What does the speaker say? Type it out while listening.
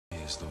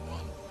is the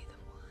one.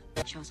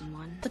 The chosen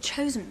one. The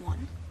chosen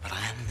one. But I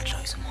am the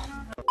chosen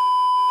one.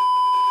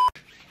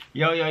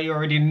 Yo, you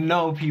already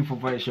know, people,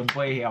 but it's your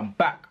boy here. I'm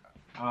back.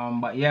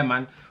 But yeah,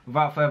 man,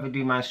 without further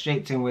ado, man,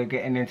 straight in, we're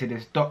getting into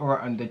this Dr.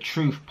 and the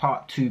Truth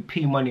Part 2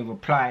 P Money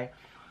reply.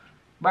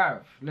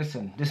 Bruv,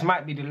 listen, this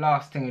might be the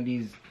last thing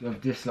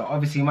of this lot.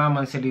 Obviously, my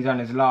man said he's done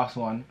his last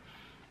one.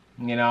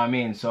 You know what I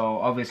mean? So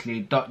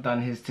obviously Dot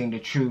done his thing, the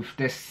truth.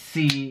 Let's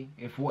see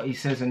if what he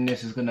says in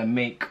this is gonna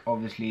make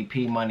obviously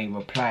P Money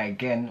reply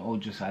again, or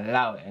just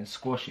allow it and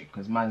squash it,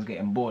 because man's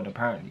getting bored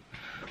apparently.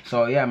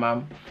 So yeah,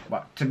 man.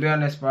 But to be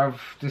honest, bruv,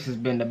 this has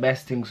been the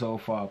best thing so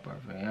far,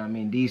 bruv. You know what I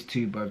mean? These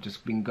two, bruv,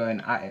 just been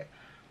going at it.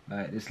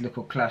 Like this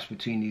little clash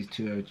between these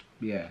two,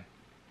 yeah.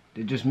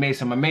 They just made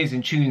some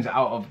amazing tunes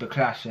out of the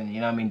clash, and you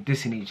know what I mean,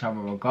 dissing each other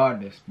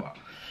regardless. But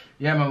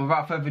yeah, man,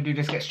 without further ado,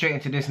 let's get straight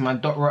into this,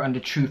 man. Dot and the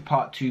Truth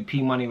Part 2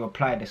 P Money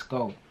reply. Let's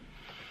go.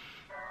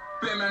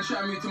 Bear man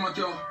trying me to my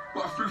girl,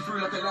 but I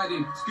threw like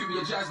Aladdin. Scoop me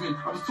a Jasmine.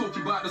 I was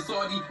talking about the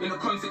Saudi in the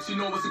context, you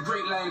know it's a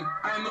great line.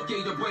 I am not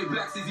gay, the boy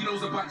black says he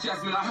knows about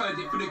Jasmine. I heard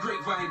it for the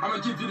grapevine. I'ma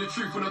give you the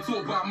truth when I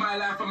talk about my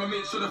life. I'ma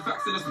make sure the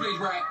facts are displayed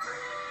right.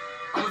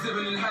 I was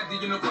living in Hadley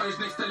in the cottage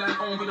next to land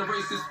owned with a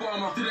racist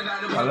farmer. Didn't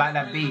like the I like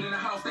that beat. In a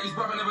house that his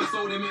brother never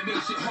sold him, it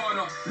makes shit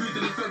harder. Moved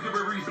in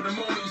February, for the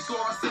moment he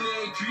saw us in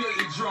there, he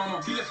created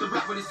drama. He left the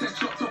rap with his head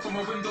chopped off on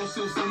my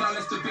windowsill, so now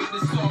let's debate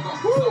this saga.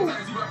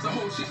 Sometimes he raps the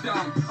whole shit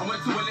down. I went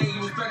to a lady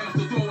who was banging off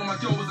the door when my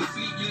girl was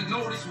asleep. You didn't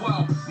know this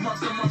well.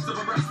 Months and months of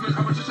harassment.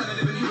 I was just trying to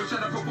live and he was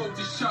trying to provoke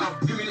this child.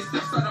 Give me the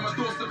steps out of my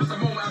doorstep, it's a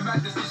moment of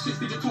madness. This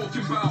shit that you're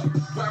talking about.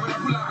 Why would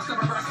I pull out a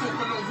stab of rap for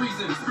no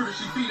reason?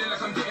 Spiritually feeling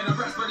like I'm getting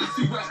harassed by these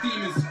two white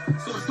demons.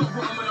 So it's not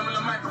wrong when I'm on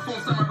a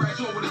microphone, samurai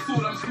jaw with a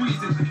sword I'm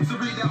squeezing. So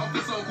read out of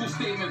this local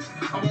statement.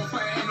 I won't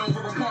fight it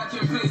over a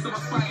parking place. I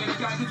was fighting a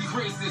guy cause he's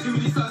racist. Him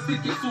and his sons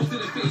did get swords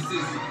to their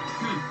faces.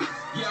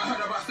 Yeah, I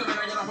heard about 7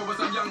 hanging up over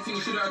some young thing.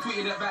 Should've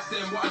tweeted it back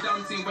then, what a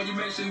dumb thing. When you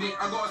mentioned it,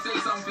 I gotta say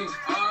something.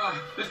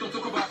 Let's not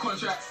talk about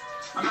contracts.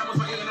 A man was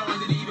my A&R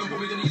and didn't even put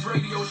me in his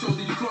radio show.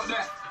 Did you clock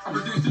that? I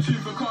produced the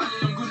tune for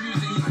Kanye on good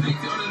music. He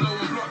staked it on the low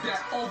and blocked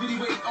that. Overly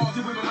weight,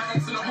 arguing with my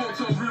ex in a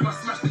hotel room. I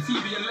smashed the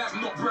TV and lap,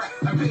 not brat.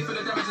 I paid for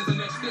the damages the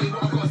next day.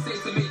 What I gotta say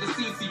to make the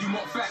scene, see you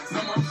mock facts.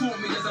 My mom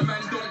taught me as a man,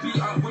 don't beat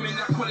up women.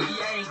 That quality,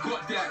 I ain't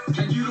got that.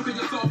 Can you look at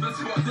yourself and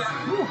spot that?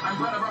 And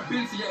brother, I've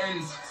been to your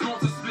ends. It's not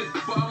to split,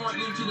 but I want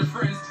linking your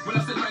friends. When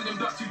I said man, them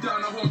ducked you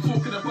down, I won't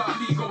talking about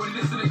me. Go and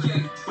listen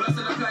again. When I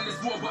said I planned this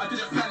war, but I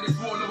didn't plan this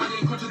war. No, I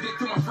ain't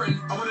contradicting my friend.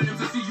 I wanted him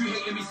to see you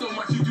hating me so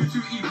much. You do 2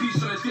 EPs,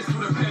 trying to diss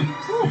with a pen.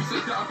 You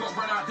said that I got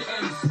run out the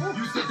ends.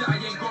 You said that I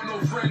ain't got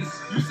no friends.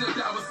 You said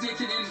that I was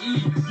snaking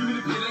NE. You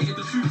manipulated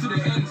the truth to the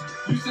end.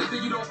 You said that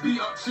you don't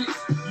beat up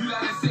chicks. You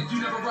lied and said you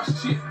never rush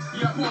chick.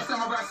 Yeah, I bought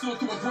samurai sword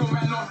to a bro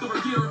man after a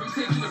year of him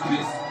taking a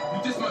piss. You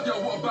dissed my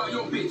girl, what about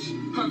your bitch?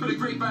 Heard for the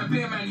grapevine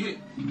bear man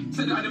hit.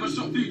 Said that I never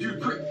shot food, you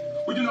prick.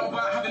 What you know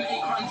about having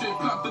 800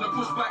 plugged and a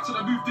pushback till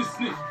I move this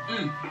sniff?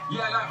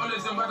 Yeah, I like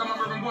olives and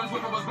wagamama and ones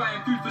when I was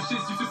buying food for shiz.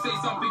 You should say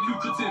something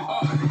lucrative.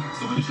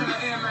 So what you trying to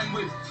air man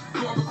with?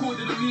 Got a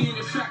recording of me in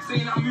your track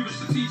saying that I'm moving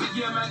strategic,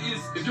 yeah man is.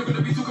 If you're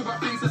gonna be talking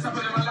about things that's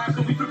happening in my life,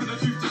 don't be flipping the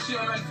truth to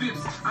share man fibs.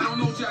 I don't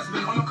know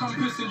Jasmine, on a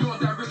compass in your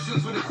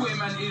directions where the queer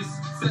man is.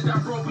 Said that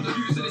bro, but you're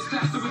using this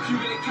class to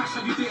accumulate cash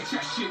and you dare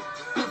chat shit.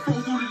 God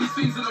throws all of these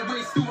things in the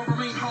way, still I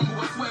remain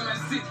humble, I swear man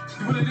sick.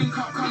 You wanna link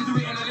up, come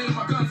do it in LA,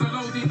 my guns are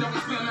loaded, that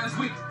was spare man's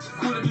wig.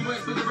 Calling me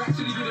worse, but they're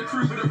actually in a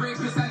crew with a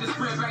rapist and the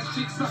spray bag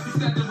shit. Stuff is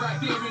standing right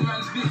there in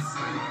man's bits.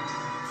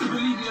 So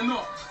believe me or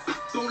not,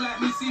 don't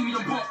like me, see me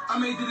on bot. I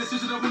made the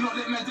decision I will not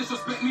let men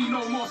disrespect me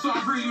no more, so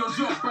I'm really on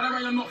job. But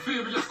I am not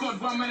furious, God,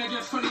 one man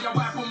against 20, I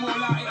wipe on more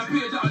light, it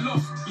appeared that I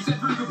lost. You said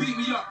Ruger beat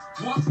me up,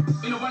 what?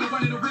 In a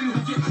 1-on-1 in the ring,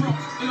 who'll get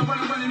cropped? In a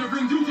 1-on-1 in the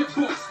ring, you'll get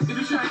boxed. If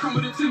you try and come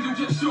with a team, you'll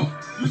get shot.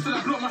 You said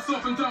I blocked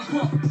myself and done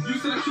pop. You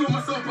said I killed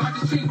myself, but I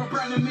just changed my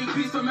brand and made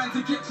peace for man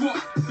to get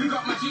what? Big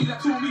up my G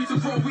that taught me to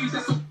grow weed,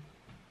 that's a...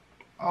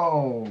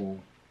 Oh.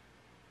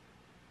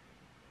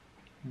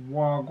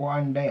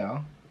 Wagwan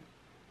there.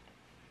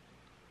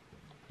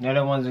 They're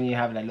the ones when you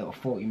have that little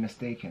faulty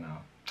mistake in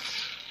out.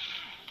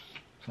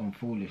 Some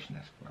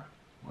foolishness, bro.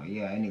 Well,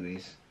 yeah,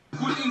 anyways.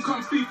 Good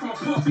income fee from a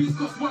pop. Beats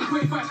cost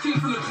 1.5k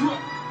from the drop.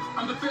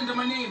 I'm defending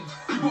my name.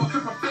 You bought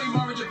a clip of fame,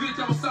 or in your vid,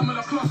 that was some of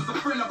the class as a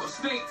friend, I got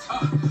staked.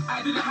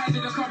 I didn't hide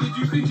it, I covered.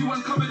 You think you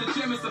uncovered a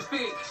gem, it's a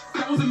fake.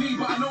 That wasn't me,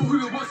 but I know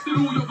who it was.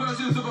 Still all your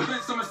versions of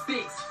events are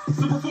mistakes.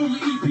 So perform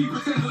your EP,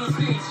 pretending on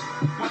stage.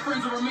 My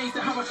friends are amazed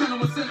at how my channel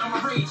was sent on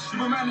my rage. You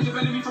remind me of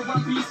enemy from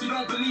One Piece. You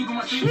don't believe in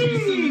my dreams, you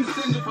see me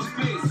descending from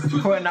space.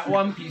 Putting that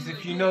One Piece,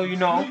 if you know, you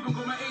know. Even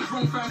got my age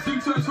wrong, fam.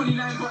 2 turned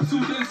 29, but 2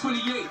 then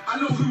 28. I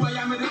know who I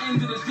am at the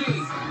end of the day.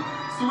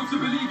 So if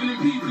you're believing in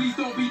P, please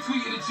don't be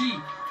tweeting a G.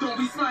 Don't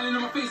be smiling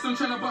in my face, I'm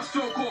trying to bust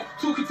joke or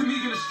talking to me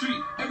in the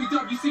street. Every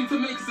dub you seem to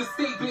make is a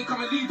state bake.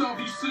 I'm a leader, but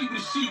you sleep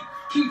with sheep.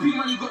 King P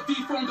money got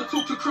dethroned, I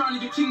took your crown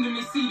in your kingdom,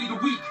 they see the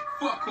weak.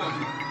 Fuck off.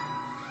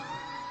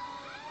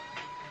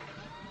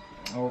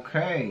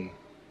 Okay.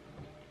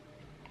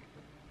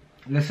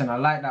 Listen, I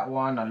like that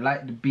one. I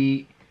like the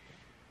beat.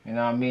 You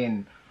know what I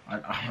mean?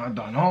 I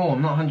don't know.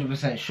 I'm not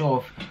 100%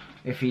 sure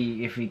if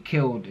he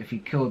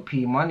killed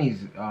P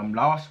Money's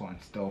last one.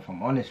 Still, if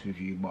I'm honest with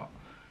you, but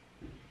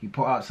he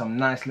put out some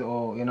nice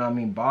little, you know what I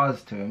mean,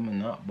 bars to him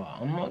and that. But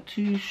I'm not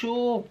too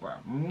sure, bro.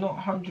 I'm not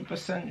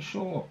 100%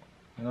 sure.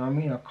 You know what I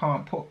mean? I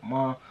can't put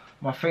my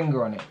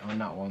finger on it on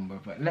that one, bro.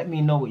 But let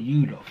me know what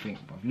you lot think,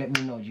 bro. Let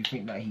me know. Do you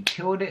think that he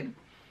killed it,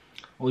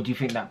 or do you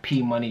think that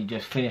P Money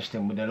just finished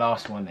him with the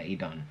last one that he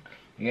done?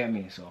 You get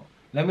me? So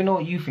let me know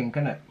what you think,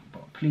 innit?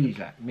 But please,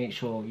 like, make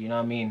sure, you know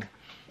what I mean,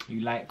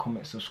 you like,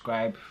 comment,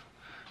 subscribe,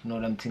 and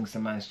all them things to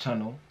man's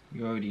channel.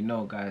 You already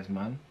know, guys,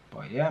 man.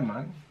 But yeah,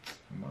 man,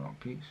 I'm out.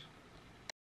 Peace.